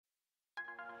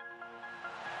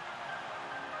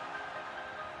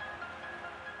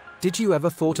Did you ever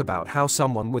thought about how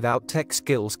someone without tech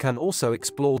skills can also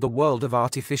explore the world of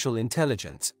artificial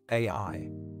intelligence, AI?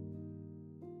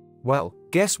 Well,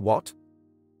 guess what?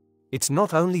 It's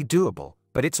not only doable,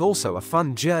 but it's also a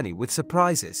fun journey with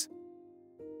surprises.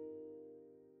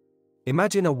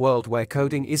 Imagine a world where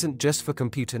coding isn't just for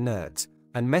computer nerds,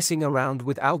 and messing around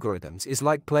with algorithms is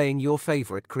like playing your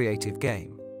favorite creative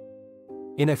game.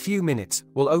 In a few minutes,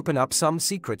 we'll open up some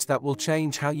secrets that will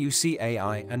change how you see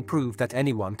AI and prove that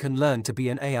anyone can learn to be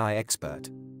an AI expert.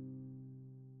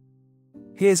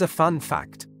 Here's a fun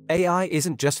fact: AI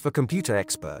isn't just for computer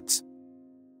experts.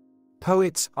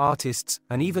 Poets, artists,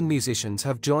 and even musicians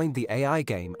have joined the AI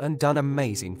game and done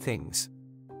amazing things.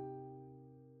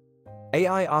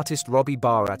 AI artist Robbie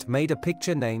Barat made a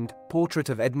picture named Portrait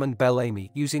of Edmund Bellamy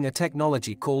using a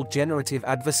technology called Generative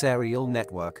Adversarial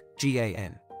Network,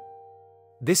 GAN.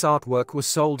 This artwork was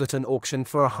sold at an auction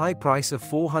for a high price of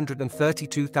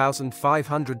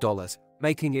 $432,500,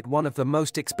 making it one of the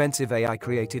most expensive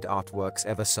AI-created artworks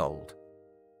ever sold.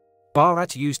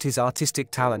 Barat used his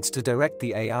artistic talents to direct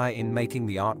the AI in making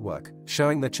the artwork,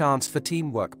 showing the chance for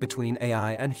teamwork between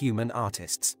AI and human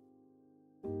artists.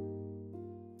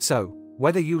 So,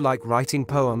 whether you like writing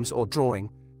poems or drawing,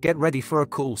 get ready for a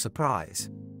cool surprise.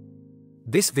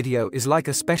 This video is like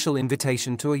a special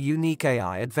invitation to a unique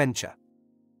AI adventure.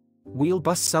 We'll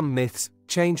bust some myths,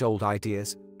 change old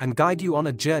ideas, and guide you on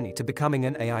a journey to becoming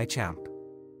an AI champ.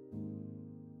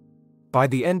 By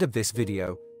the end of this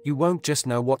video, you won't just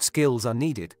know what skills are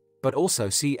needed, but also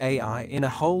see AI in a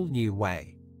whole new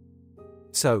way.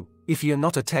 So, if you're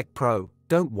not a tech pro,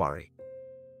 don't worry.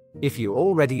 If you're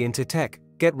already into tech,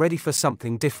 get ready for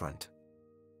something different.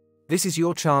 This is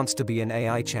your chance to be an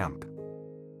AI champ.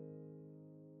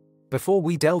 Before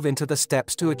we delve into the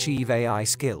steps to achieve AI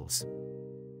skills,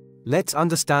 let's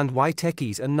understand why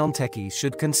techies and non-techies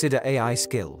should consider AI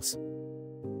skills.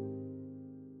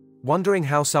 Wondering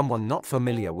how someone not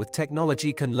familiar with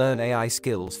technology can learn AI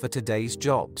skills for today's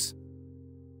jobs?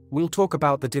 We'll talk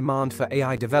about the demand for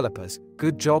AI developers,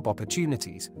 good job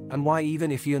opportunities, and why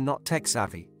even if you're not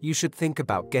tech-savvy, you should think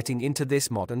about getting into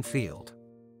this modern field.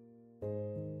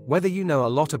 Whether you know a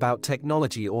lot about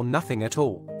technology or nothing at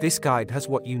all, this guide has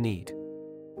what you need.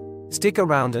 Stick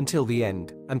around until the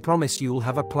end, and promise you'll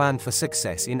have a plan for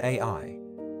success in AI.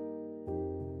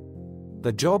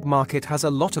 The job market has a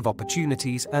lot of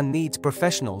opportunities and needs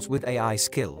professionals with AI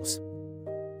skills.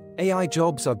 AI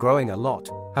jobs are growing a lot,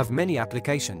 have many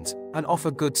applications, and offer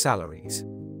good salaries.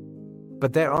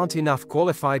 But there aren't enough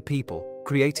qualified people,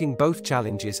 creating both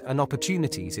challenges and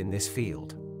opportunities in this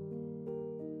field.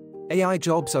 AI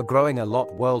jobs are growing a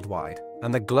lot worldwide,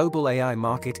 and the global AI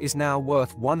market is now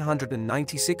worth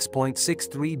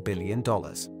 $196.63 billion.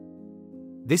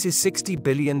 This is $60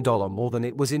 billion more than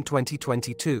it was in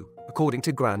 2022, according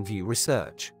to Grandview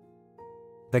Research.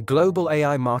 The global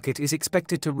AI market is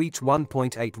expected to reach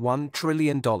 $1.81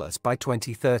 trillion by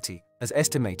 2030, as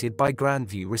estimated by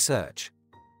Grandview Research.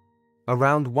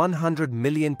 Around 100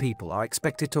 million people are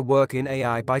expected to work in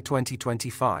AI by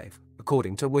 2025,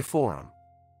 according to WeForum.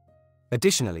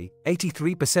 Additionally,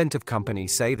 83% of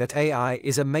companies say that AI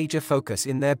is a major focus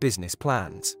in their business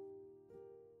plans.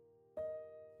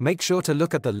 Make sure to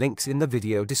look at the links in the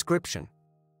video description.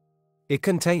 It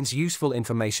contains useful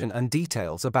information and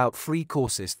details about free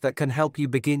courses that can help you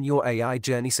begin your AI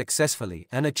journey successfully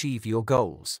and achieve your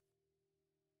goals.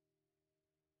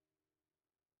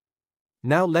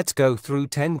 Now let's go through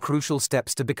 10 crucial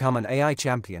steps to become an AI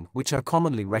champion, which are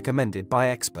commonly recommended by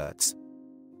experts.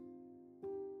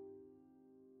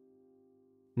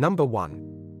 Number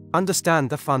 1. Understand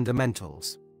the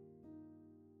fundamentals.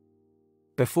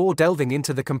 Before delving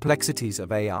into the complexities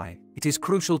of AI, it is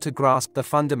crucial to grasp the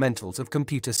fundamentals of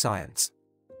computer science.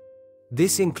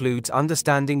 This includes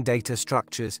understanding data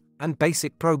structures and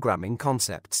basic programming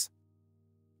concepts.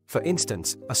 For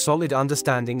instance, a solid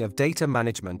understanding of data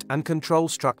management and control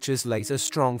structures lays a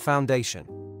strong foundation.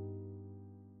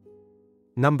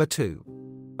 Number 2.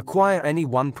 Acquire any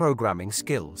one programming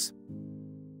skills.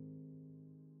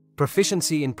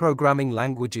 Proficiency in programming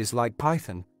languages like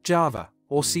Python, Java,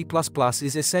 or C++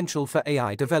 is essential for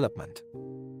AI development.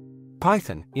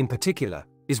 Python, in particular,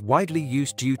 is widely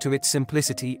used due to its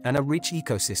simplicity and a rich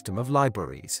ecosystem of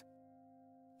libraries.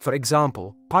 For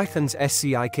example, Python's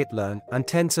scikit-learn and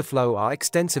TensorFlow are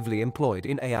extensively employed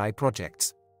in AI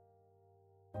projects.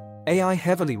 AI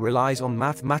heavily relies on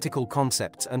mathematical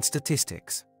concepts and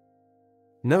statistics.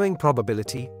 Knowing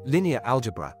probability, linear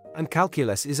algebra, and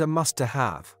calculus is a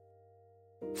must-to-have.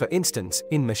 For instance,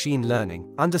 in machine learning,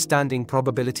 understanding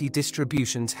probability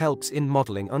distributions helps in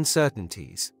modeling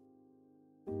uncertainties.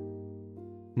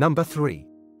 Number 3.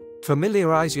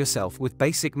 Familiarize yourself with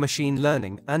basic machine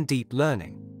learning and deep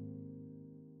learning.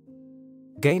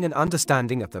 Gain an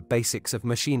understanding of the basics of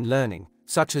machine learning,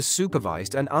 such as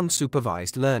supervised and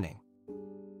unsupervised learning.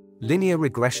 Linear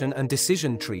regression and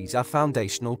decision trees are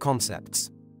foundational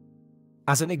concepts.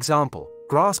 As an example,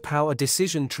 grasp how a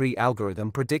decision tree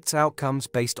algorithm predicts outcomes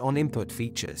based on input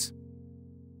features.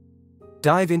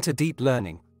 Dive into deep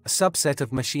learning, a subset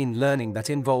of machine learning that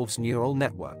involves neural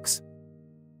networks.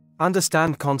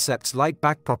 Understand concepts like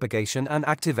backpropagation and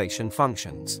activation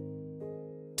functions.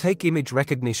 Take image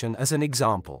recognition as an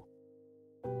example.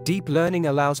 Deep learning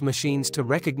allows machines to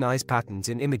recognize patterns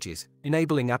in images,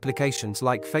 enabling applications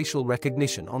like facial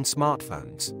recognition on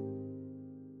smartphones.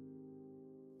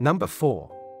 Number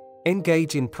 4.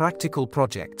 Engage in practical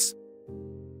projects.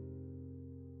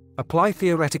 Apply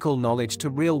theoretical knowledge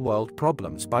to real-world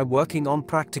problems by working on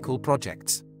practical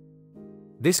projects.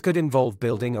 This could involve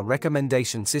building a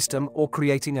recommendation system or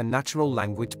creating a natural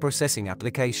language processing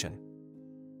application.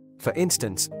 For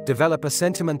instance, develop a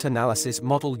sentiment analysis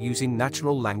model using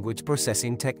natural language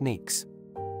processing techniques.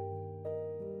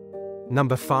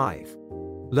 Number 5.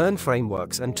 Learn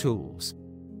frameworks and tools.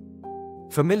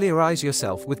 Familiarize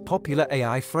yourself with popular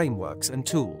AI frameworks and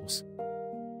tools.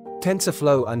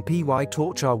 TensorFlow and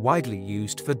PyTorch are widely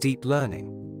used for deep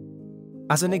learning.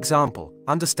 As an example,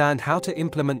 understand how to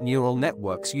implement neural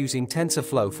networks using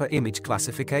TensorFlow for image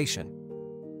classification.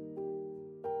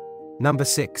 Number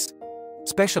 6.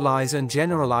 Specialize and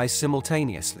generalize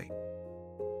simultaneously.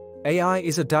 AI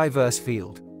is a diverse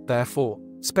field, therefore,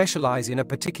 specialize in a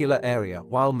particular area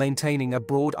while maintaining a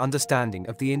broad understanding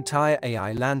of the entire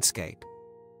AI landscape.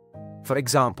 For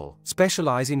example,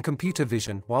 specialize in computer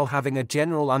vision while having a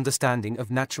general understanding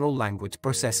of natural language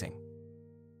processing.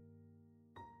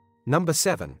 Number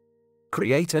 7.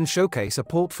 Create and showcase a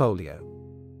portfolio.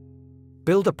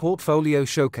 Build a portfolio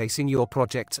showcasing your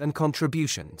projects and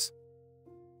contributions.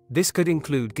 This could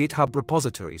include GitHub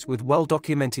repositories with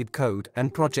well-documented code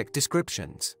and project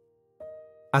descriptions.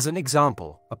 As an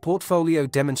example, a portfolio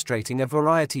demonstrating a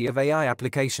variety of AI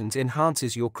applications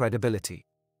enhances your credibility.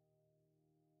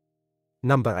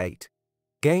 Number 8.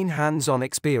 Gain hands-on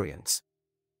experience.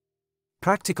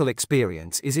 Practical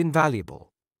experience is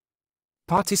invaluable.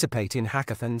 Participate in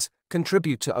hackathons,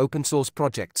 contribute to open-source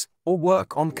projects, or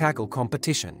work on Kaggle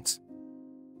competitions.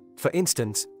 For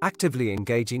instance, actively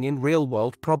engaging in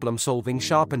real-world problem-solving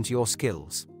sharpens your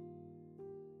skills.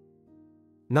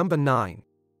 Number 9.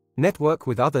 Network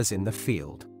with others in the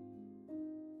field.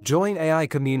 Join AI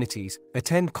communities,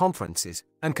 attend conferences,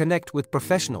 and connect with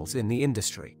professionals in the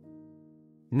industry.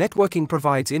 Networking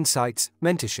provides insights,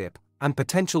 mentorship, and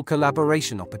potential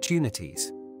collaboration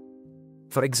opportunities.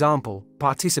 For example,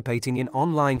 participating in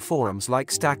online forums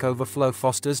like Stack Overflow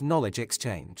fosters knowledge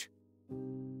exchange.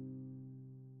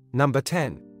 Number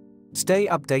 10. Stay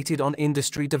updated on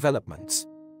industry developments.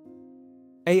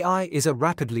 AI is a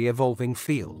rapidly evolving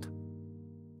field.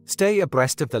 Stay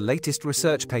abreast of the latest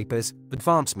research papers,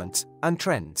 advancements, and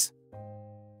trends.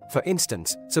 For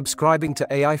instance, subscribing to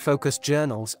AI-focused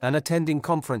journals and attending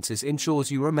conferences ensures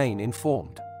you remain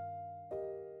informed.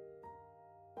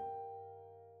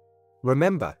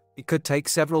 Remember, it could take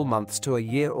several months to a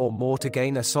year or more to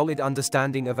gain a solid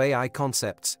understanding of AI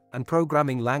concepts and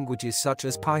programming languages such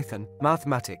as Python,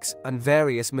 mathematics, and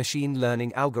various machine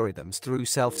learning algorithms through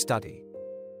self-study.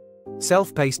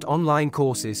 Self-paced online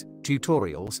courses,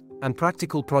 tutorials, and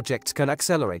practical projects can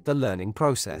accelerate the learning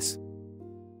process.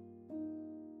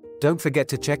 Don't forget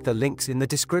to check the links in the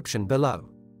description below.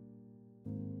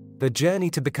 The journey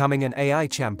to becoming an AI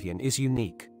champion is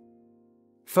unique.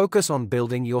 Focus on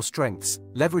building your strengths,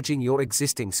 leveraging your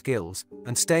existing skills,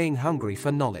 and staying hungry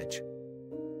for knowledge.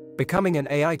 Becoming an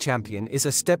AI champion is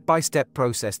a step-by-step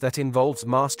process that involves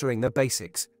mastering the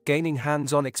basics, gaining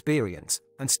hands-on experience,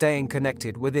 and staying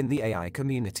connected within the AI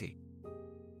community.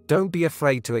 Don't be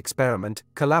afraid to experiment,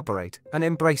 collaborate, and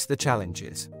embrace the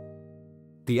challenges.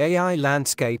 The AI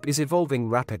landscape is evolving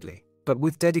rapidly, but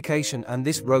with dedication and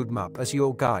this roadmap as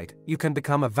your guide, you can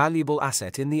become a valuable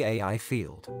asset in the AI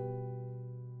field.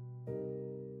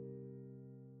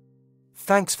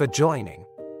 Thanks for joining.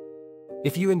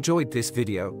 If you enjoyed this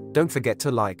video, don't forget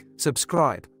to like,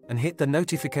 subscribe, and hit the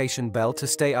notification bell to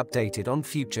stay updated on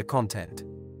future content.